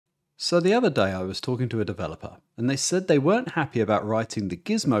So the other day I was talking to a developer and they said they weren't happy about writing the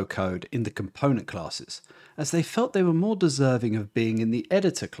Gizmo code in the component classes, as they felt they were more deserving of being in the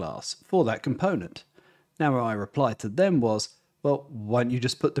editor class for that component. Now my reply to them was, well, why don't you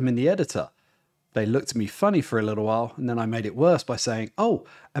just put them in the editor? They looked at me funny for a little while and then I made it worse by saying, oh,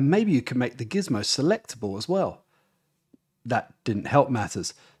 and maybe you can make the Gizmo selectable as well. That didn't help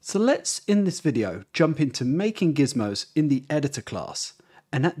matters. So let's, in this video, jump into making gizmos in the editor class.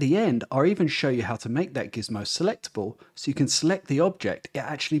 And at the end, I'll even show you how to make that gizmo selectable so you can select the object it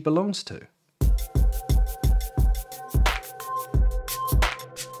actually belongs to.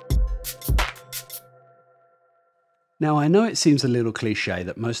 Now I know it seems a little cliche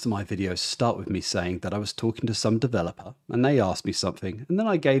that most of my videos start with me saying that I was talking to some developer and they asked me something and then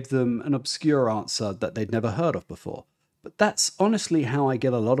I gave them an obscure answer that they'd never heard of before. But that's honestly how I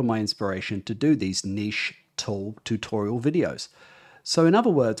get a lot of my inspiration to do these niche tool tutorial videos. So in other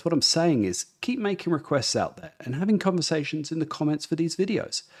words, what I'm saying is keep making requests out there and having conversations in the comments for these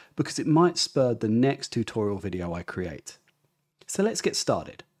videos, because it might spur the next tutorial video I create. So let's get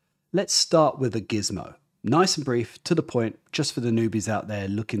started. Let's start with a gizmo. Nice and brief, to the point, just for the newbies out there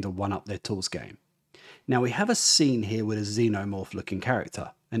looking to one-up their tools game. Now we have a scene here with a xenomorph looking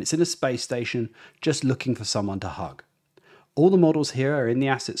character, and it's in a space station just looking for someone to hug. All the models here are in the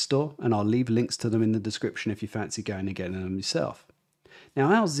asset store, and I'll leave links to them in the description if you fancy going and getting them yourself.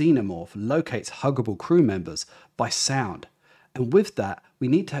 Now our xenomorph locates huggable crew members by sound, and with that we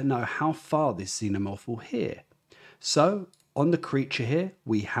need to know how far this xenomorph will hear. So on the creature here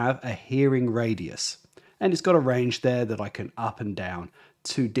we have a hearing radius, and it's got a range there that I can up and down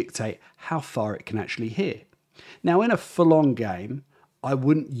to dictate how far it can actually hear. Now in a full-on game I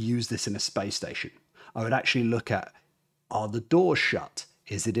wouldn't use this in a space station. I would actually look at, are the doors shut?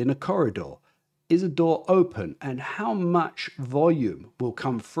 Is it in a corridor? Is a door open? And how much volume will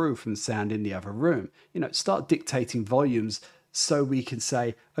come through from sound in the other room? Start dictating volumes so we can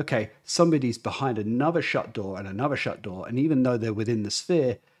say, okay, somebody's behind another shut door and another shut door, and even though they're within the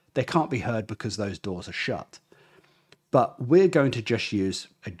sphere, they can't be heard because those doors are shut. But we're going to just use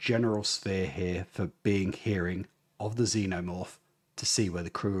a general sphere here for being hearing of the xenomorph to see where the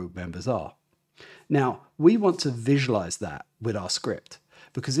crew members are. Now, we want to visualize that with our script,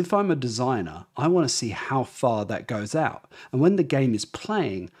 because if I'm a designer, I want to see how far that goes out. And when the game is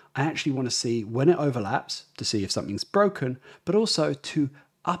playing, I actually want to see when it overlaps to see if something's broken, but also to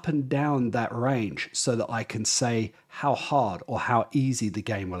up and down that range so that I can say how hard or how easy the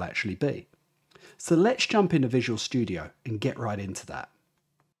game will actually be. So let's jump into Visual Studio and get right into that.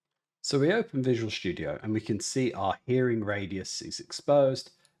 So we open Visual Studio and we can see our hearing radius is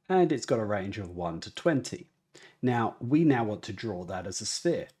exposed, and it's got a range of 1 to 20. Now, we want to draw that as a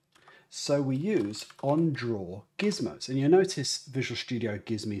sphere. So we use onDraw Gizmos, and you'll notice Visual Studio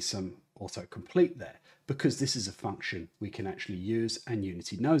gives me some autocomplete there, because this is a function we can actually use and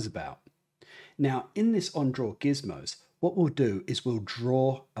Unity knows about. Now, in this onDraw Gizmos, what we'll do is we'll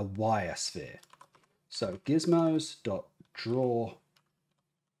draw a wire sphere. So gizmos.draw,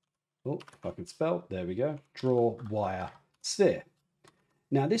 if I can spell, there we go, draw wire sphere.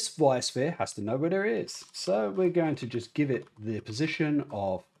 Now this wire sphere has to know where there is, so we're going to just give it the position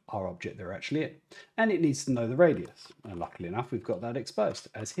of our object they're actually in, and it needs to know the radius, and luckily enough we've got that exposed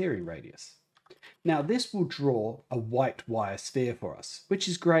as hearing radius. Now this will draw a white wire sphere for us, which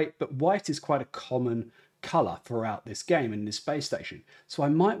is great, but white is quite a common color throughout this game in this space station, so I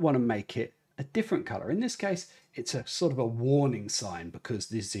might want to make it a different color. In this case it's a sort of a warning sign because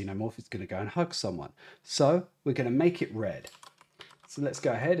this xenomorph is going to go and hug someone, so we're going to make it red. So let's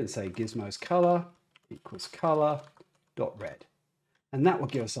go ahead and say gizmos color equals color.red. And that will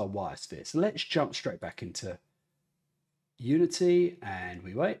give us our wire sphere. So let's jump straight back into Unity and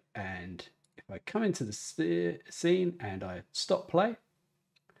we wait. And if I come into the sphere scene and I stop play,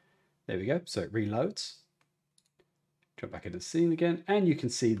 there we go. So it reloads. Jump back into the scene again. And you can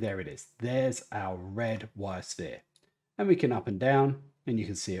see there it is. There's our red wire sphere. And we can up and down and you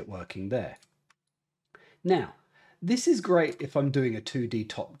can see it working there. Now, this is great if I'm doing a 2D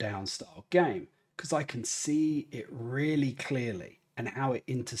top-down style game, because I can see it really clearly and how it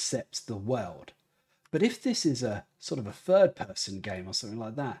intercepts the world. But if this is a sort of a third-person game or something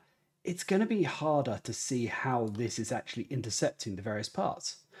like that, it's going to be harder to see how this is actually intercepting the various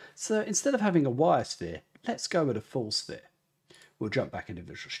parts. So instead of having a wire sphere, let's go with a full sphere. We'll jump back into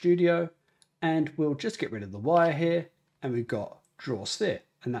Visual Studio and we'll just get rid of the wire here, and we've got draw sphere,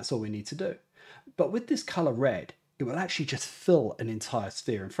 and that's all we need to do. But with this color red, it will actually just fill an entire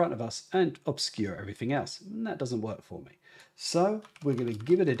sphere in front of us and obscure everything else. And that doesn't work for me. So we're going to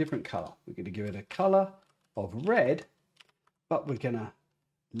give it a different color. We're going to give it a color of red, but we're going to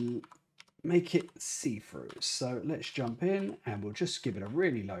make it see-through. So let's jump in and we'll just give it a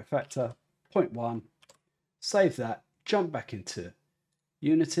really low factor, 0.1, save that, jump back into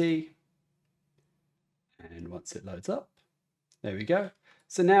Unity. And once it loads up, there we go.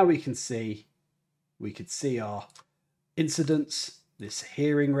 So now we could see our incidence, this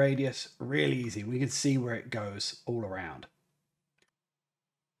hearing radius, really easy. We can see where it goes all around.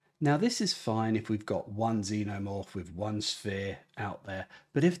 Now this is fine if we've got one xenomorph with one sphere out there,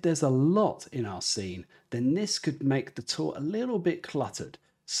 but if there's a lot in our scene, then this could make the tool a little bit cluttered.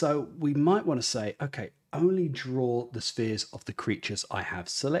 So we might want to say, okay, only draw the spheres of the creatures I have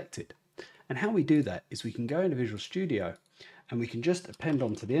selected. And how we do that is we can go into Visual Studio and we can just append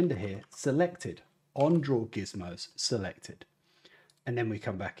onto the end of here, selected, on draw gizmos, selected. And then we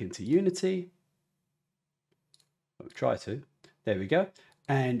come back into Unity. We'll try to. There we go.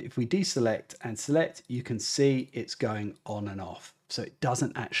 And if we deselect and select, you can see it's going on and off. So it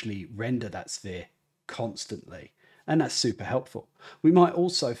doesn't actually render that sphere constantly. And that's super helpful. We might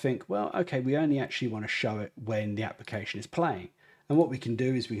also think, well, okay, we only actually want to show it when the application is playing. And what we can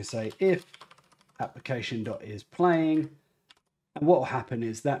do is we can say if application.isPlaying, and what will happen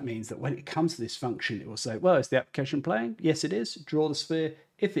is that means that when it comes to this function, it will say, well, is the application playing? Yes, it is. Draw the sphere.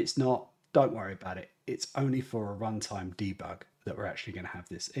 If it's not, don't worry about it. It's only for a runtime debug that we're actually going to have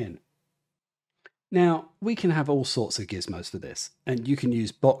this in. Now, we can have all sorts of gizmos for this, and you can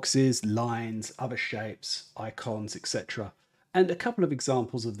use boxes, lines, other shapes, icons, etc. And a couple of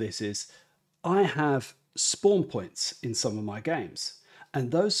examples of this is I have spawn points in some of my games,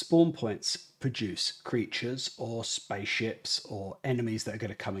 and those spawn points produce creatures or spaceships or enemies that are going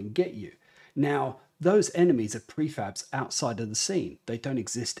to come and get you. Now, those enemies are prefabs outside of the scene. They don't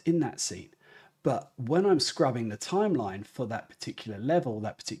exist in that scene. But when I'm scrubbing the timeline for that particular level,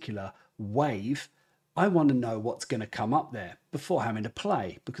 that particular wave, I want to know what's going to come up there before having to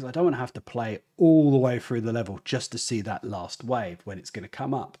play, because I don't want to have to play all the way through the level just to see that last wave when it's going to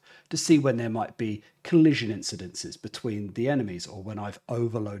come up, to see when there might be collision incidences between the enemies or when I've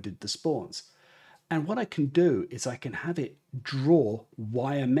overloaded the spawns. And what I can do is I can have it draw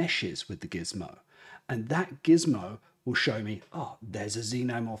wire meshes with the gizmo, and that gizmo will show me, oh, there's a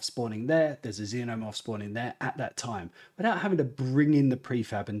xenomorph spawning there, there's a xenomorph spawning there at that time, without having to bring in the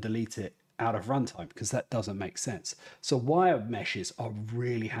prefab and delete it out of runtime, because that doesn't make sense. So wire meshes are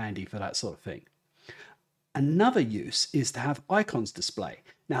really handy for that sort of thing. Another use is to have icons display.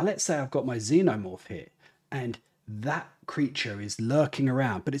 Now let's say I've got my xenomorph here and that creature is lurking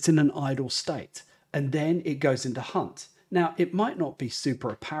around, but it's in an idle state, and then it goes into hunt. Now it might not be super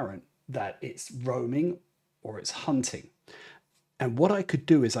apparent that it's roaming or it's hunting. And what I could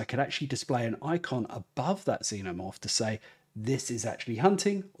do is I could actually display an icon above that xenomorph to say, this is actually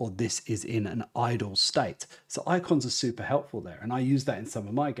hunting or this is in an idle state. So icons are super helpful there, and I use that in some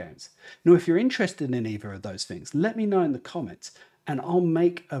of my games. Now, if you're interested in either of those things, let me know in the comments and I'll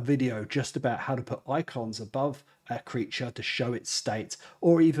make a video just about how to put icons above a creature to show its state,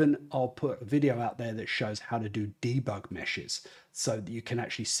 or even I'll put a video out there that shows how to do debug meshes so that you can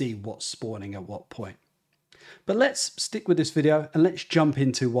actually see what's spawning at what point. But let's stick with this video and let's jump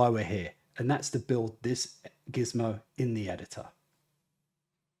into why we're here, and that's to build this gizmo in the editor.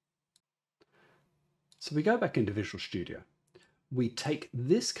 So we go back into Visual Studio. We take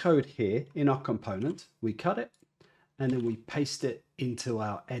this code here in our component, we cut it, and then we paste it into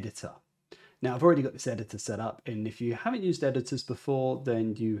our editor. Now I've already got this editor set up, and if you haven't used editors before,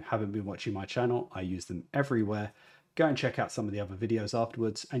 then you haven't been watching my channel. I use them everywhere. Go and check out some of the other videos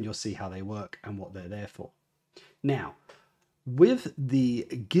afterwards and you'll see how they work and what they're there for. Now, with the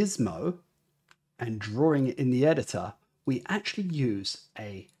gizmo and drawing it in the editor, we actually use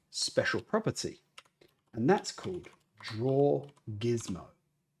a special property, and that's called draw gizmo.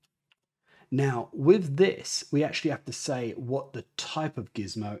 Now, with this, we actually have to say what the type of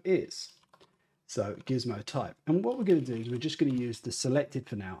gizmo is. So gizmo type. And what we're going to do is we're just going to use the selected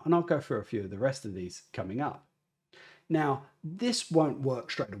for now, and I'll go through a few of the rest of these coming up. Now, this won't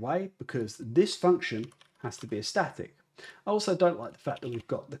work straight away because this function has to be a static. I also don't like the fact that we've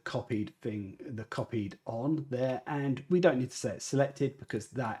got the copied thing, the copied on there, and we don't need to say it's selected because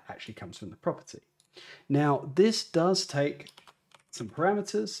that actually comes from the property. Now, this does take some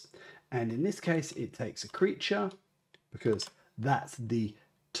parameters, and in this case, it takes a creature because that's the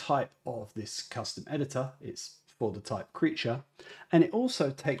type of this custom editor. It's for the type creature, and it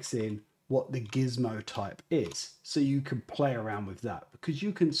also takes in what the gizmo type is. So you can play around with that because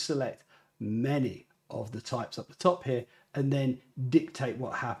you can select many of the types up the top here and then dictate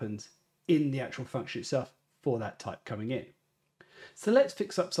what happens in the actual function itself for that type coming in. So let's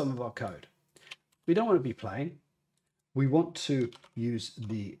fix up some of our code. We don't want to be playing. We want to use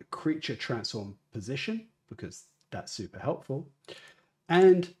the creature transform position because that's super helpful.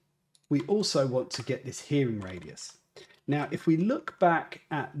 And we also want to get this hearing radius. Now, if we look back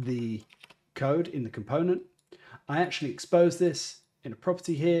at the code in the component, I actually expose this in a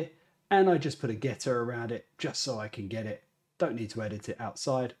property here, and I just put a getter around it just so I can get it. Don't need to edit it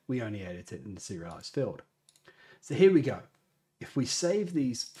outside. We only edit it in the serialized field. So here we go. If we save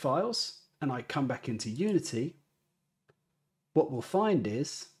these files and I come back into Unity, what we'll find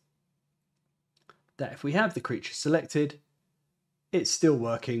is that if we have the creature selected, it's still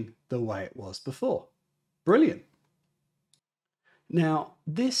working the way it was before. Brilliant. Now,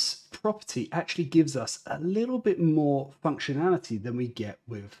 this property actually gives us a little bit more functionality than we get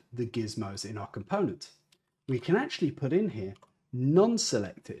with the gizmos in our component. We can actually put in here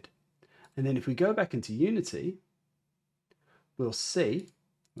non-selected. And then if we go back into Unity, we'll see,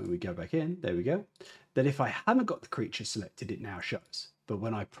 when we go back in, there we go, that if I haven't got the creature selected, it now shows. But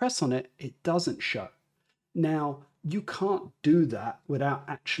when I press on it, it doesn't show. Now, you can't do that without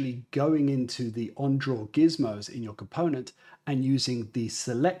actually going into the onDraw gizmos in your component and using the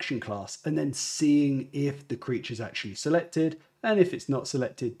selection class and then seeing if the creature is actually selected, and if it's not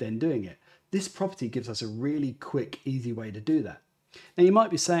selected, then doing it. This property gives us a really quick, easy way to do that. Now you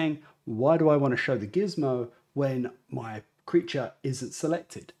might be saying, why do I want to show the gizmo when my creature isn't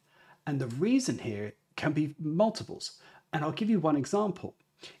selected? And the reason here can be multiples. And I'll give you one example.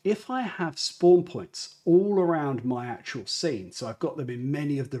 If I have spawn points all around my actual scene, so I've got them in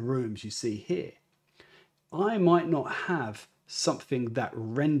many of the rooms you see here, I might not have something that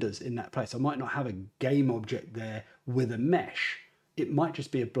renders in that place. I might not have a game object there with a mesh. It might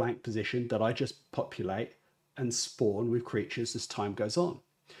just be a blank position that I just populate and spawn with creatures as time goes on.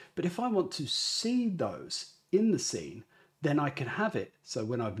 But if I want to see those in the scene, then I can have it so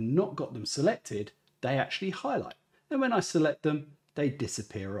when I've not got them selected, they actually highlight. And when I select them, they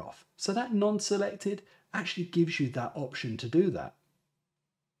disappear off. So that non-selected actually gives you that option to do that.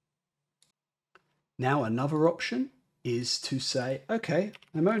 Now another option is to say, okay,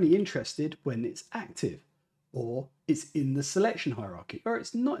 I'm only interested when it's active, or it's in the selection hierarchy, or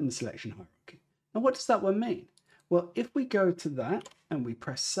it's not in the selection hierarchy. Now what does that one mean? Well, if we go to that and we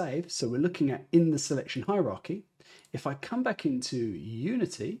press save, so we're looking at in the selection hierarchy, if I come back into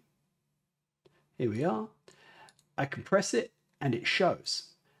Unity, here we are, I can press it and it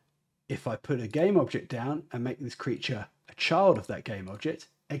shows. If I put a game object down and make this creature a child of that game object,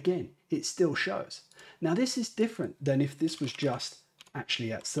 again, it still shows. Now this is different than if this was just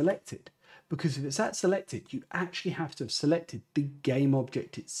actually at selected, because if it's at selected, you actually have to have selected the game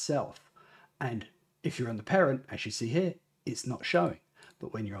object itself. And if you're on the parent, as you see here, it's not showing.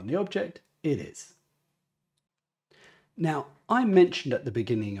 But when you're on the object, it is. Now, I mentioned at the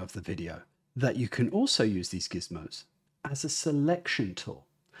beginning of the video that you can also use these gizmos as a selection tool.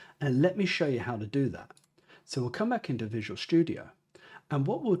 And let me show you how to do that. So we'll come back into Visual Studio. And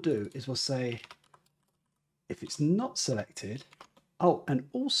what we'll do is we'll say, if it's not selected, oh, and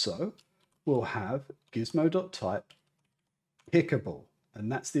also we'll have gizmo.type pickable.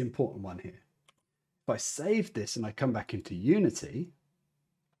 And that's the important one here. If I save this and I come back into Unity,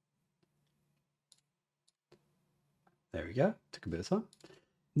 there we go, took a bit of time.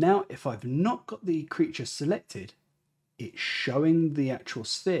 Now, if I've not got the creature selected, it's showing the actual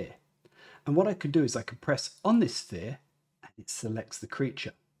sphere. And what I could do is I could press on this sphere and it selects the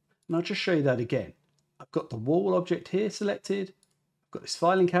creature. And I'll just show you that again. I've got the wall object here selected. I've got this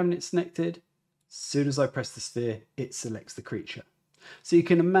filing cabinet selected. As soon as I press the sphere, it selects the creature. So you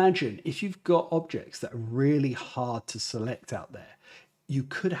can imagine if you've got objects that are really hard to select out there, you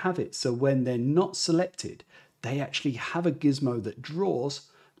could have it so when they're not selected, they actually have a gizmo that draws.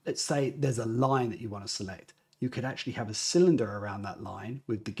 Let's say there's a line that you want to select. You could actually have a cylinder around that line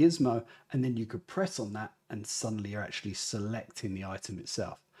with the gizmo, and then you could press on that and suddenly you're actually selecting the item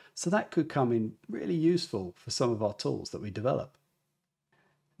itself. So that could come in really useful for some of our tools that we develop.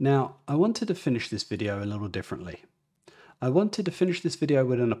 Now, I wanted to finish this video a little differently. I wanted to finish this video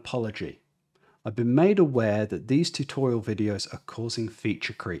with an apology. I've been made aware that these tutorial videos are causing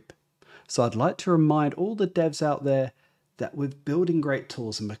feature creep. So I'd like to remind all the devs out there that with building great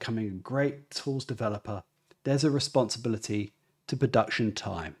tools and becoming a great tools developer, there's a responsibility to production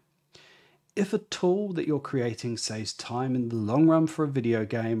time. If a tool that you're creating saves time in the long run for a video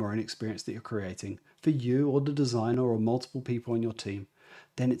game or an experience that you're creating, for you or the designer or multiple people on your team,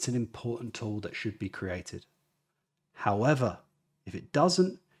 then it's an important tool that should be created. However, if it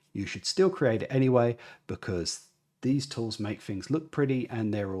doesn't, you should still create it anyway, because these tools make things look pretty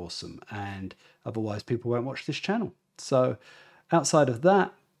and they're awesome, and otherwise people won't watch this channel. So outside of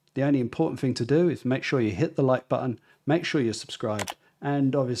that, the only important thing to do is make sure you hit the like button, Make sure you're subscribed,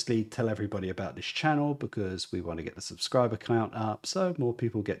 and obviously tell everybody about this channel because we want to get the subscriber count up so more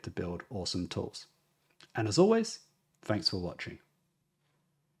people get to build awesome tools. And as always, thanks for watching.